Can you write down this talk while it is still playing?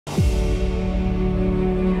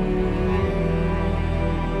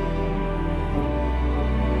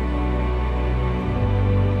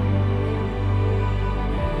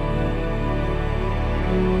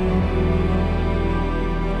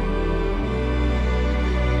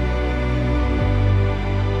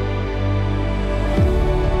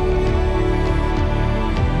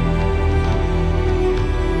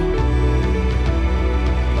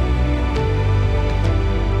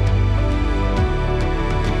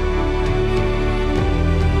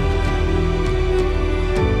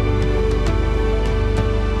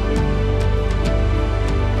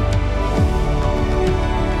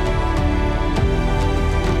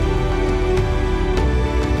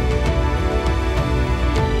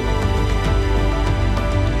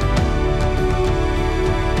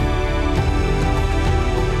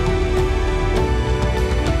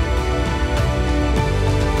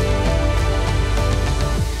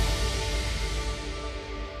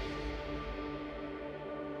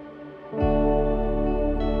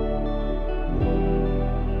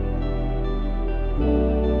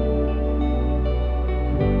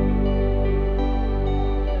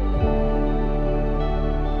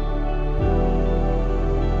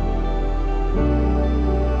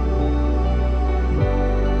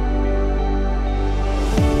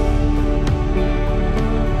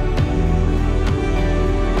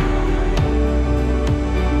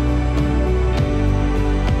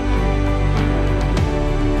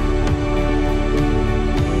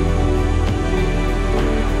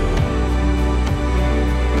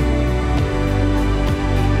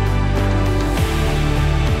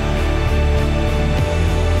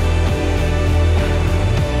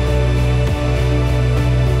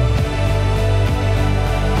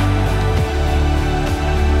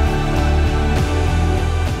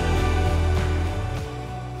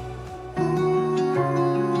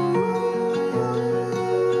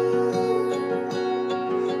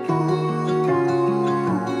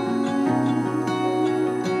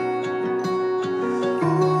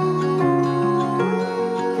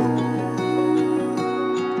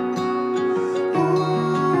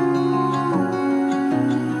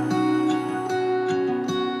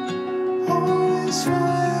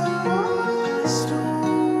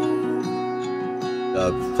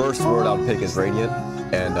pig is radiant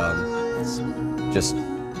and just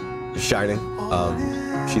shining.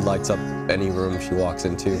 She lights up any room she walks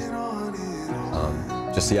into.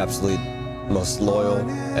 Just the absolute most loyal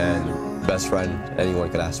and best friend anyone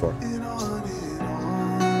could ask for.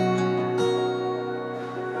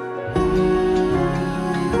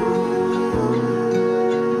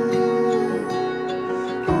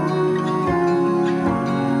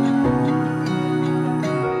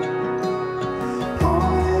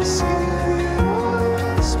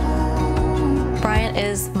 Bryant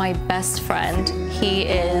is my best friend. He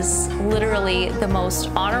is literally the most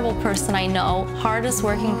honorable person I know, hardest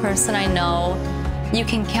working person I know. You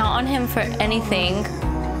can count on him for anything.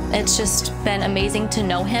 It's just been amazing to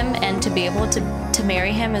know him, and to be able to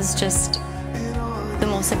marry him is just the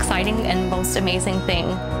most exciting and most amazing thing.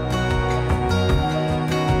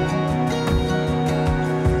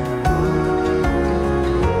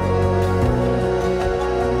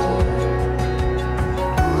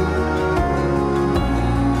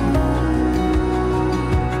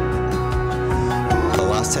 The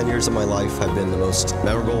last 10 years of my life have been the most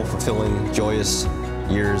memorable, fulfilling, joyous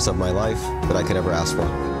years of my life that I could ever ask for.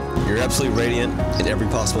 You're absolutely radiant in every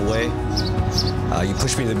possible way. You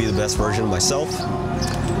push me to be the best version of myself.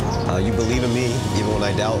 You believe in me even when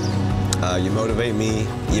I doubt. You motivate me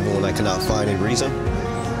even when I cannot find a reason.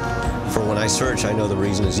 For when I search, I know the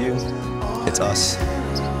reason is you. It's us.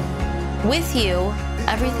 With you,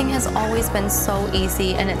 everything has always been so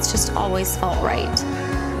easy, and it's just always felt right.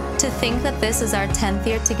 To think that this is our 10th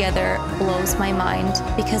year together blows my mind,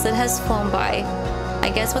 because it has flown by. I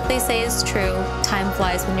guess what they say is true. Time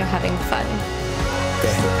flies when you're having fun.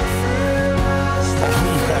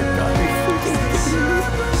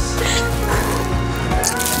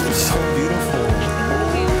 You're so beautiful.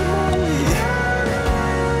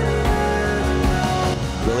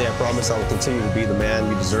 Lily, I promise I will continue to be the man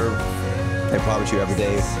you deserve. I promise you every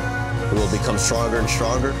day we will become stronger and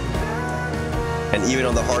stronger. And even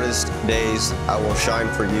on the hardest days, I will shine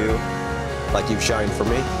for you like you've shined for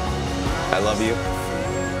me. I love you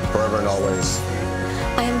forever and always.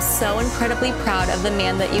 I am so incredibly proud of the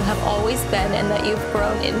man that you have always been and that you've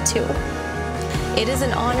grown into. It is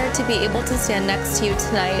an honor to be able to stand next to you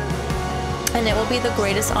tonight, and it will be the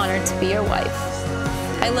greatest honor to be your wife.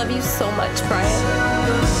 I love you so much,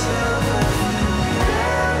 Bryant.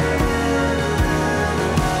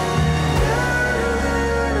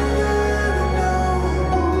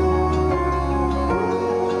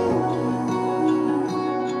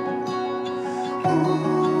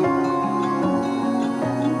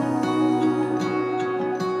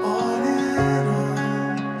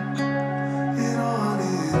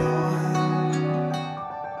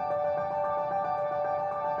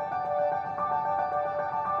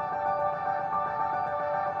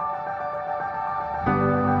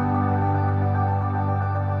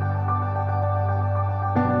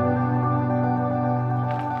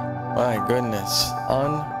 My goodness,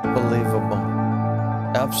 unbelievable.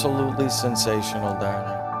 Absolutely sensational,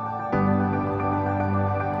 darling.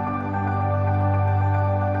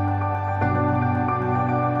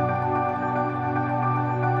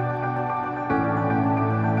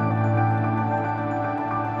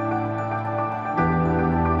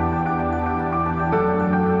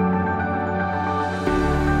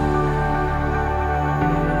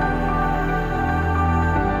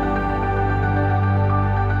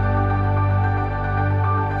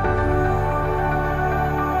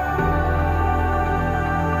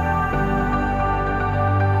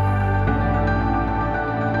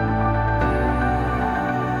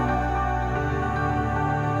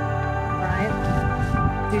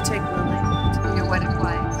 Do take Lily to be your wedded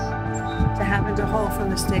wife, to have and to hold from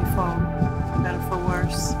this day forward, for better for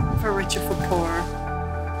worse, for richer for poorer,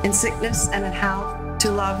 in sickness and in health, to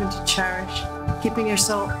love and to cherish, keeping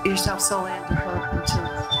yourself solely and to hope until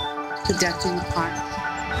the death do you part.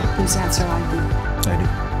 Please answer, I do. I do.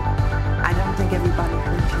 I don't think everybody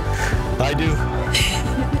heard you. I do.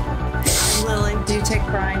 Lily, do you take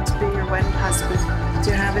Bryant to be your wedded husband,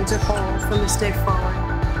 to have and to hold from this day forward,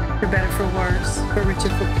 for better for worse, for richer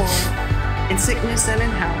for poorer, in sickness and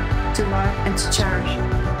in health, to love and to cherish,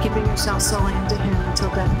 keeping yourself solely unto him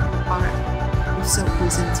until death do you part. If so,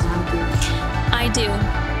 please answer, I do. I do.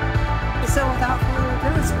 So without further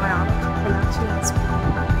ado, it's my honor to pronounce you husband.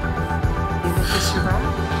 You will kiss your bride.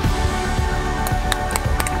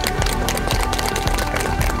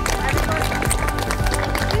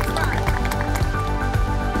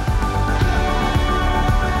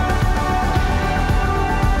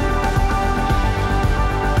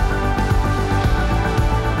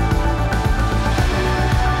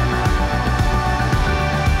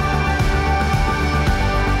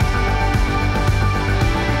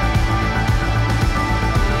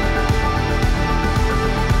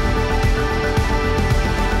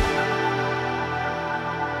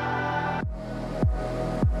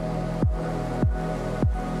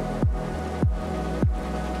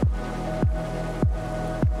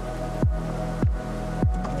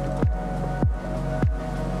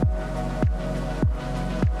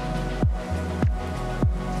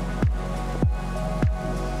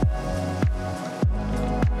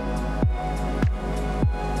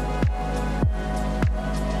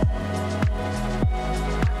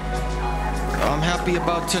 I'm happy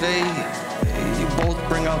about today. You both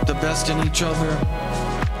bring out the best in each other.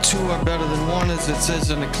 Two are better than one, as it says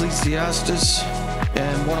in Ecclesiastes.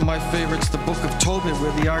 And one of my favorites, the book of Tobit,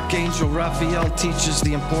 where the Archangel Raphael teaches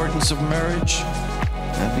the importance of marriage.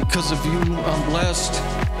 And because of you, I'm blessed.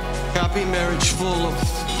 Happy marriage full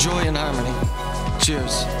of joy and harmony.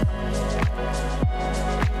 Cheers.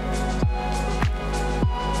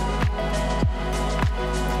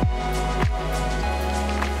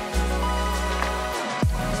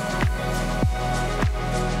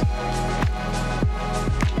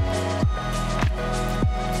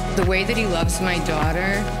 The way that he loves my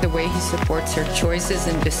daughter, the way he supports her choices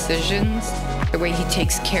and decisions, the way he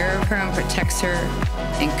takes care of her and protects her,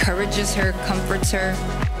 encourages her, comforts her,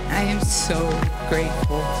 I am so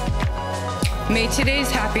grateful. May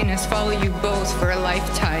today's happiness follow you both for a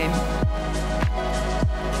lifetime.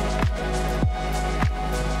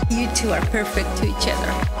 You two are perfect to each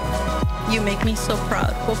other. You make me so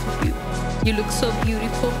proud, both of you. You look so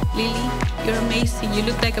beautiful. Lily, you're amazing. You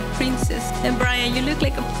look like a princess. And Brian, you look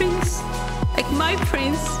like a prince. Like my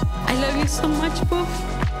prince. I love you so much, both.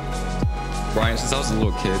 Brian, since I was a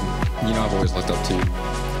little kid, you know I've always looked up to you.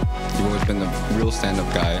 You've always been the real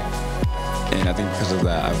stand-up guy. And I think because of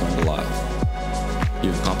that, I've learned a lot.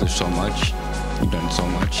 You've accomplished so much. You've done so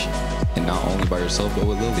much. And not only by yourself, but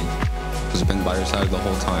with Lily, who's been by your side the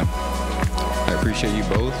whole time. I appreciate you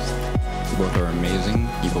both. You both are amazing.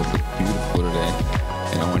 You both look beautiful today.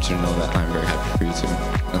 And I want you to know that I'm very happy for you too.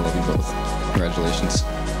 I love you both. Congratulations.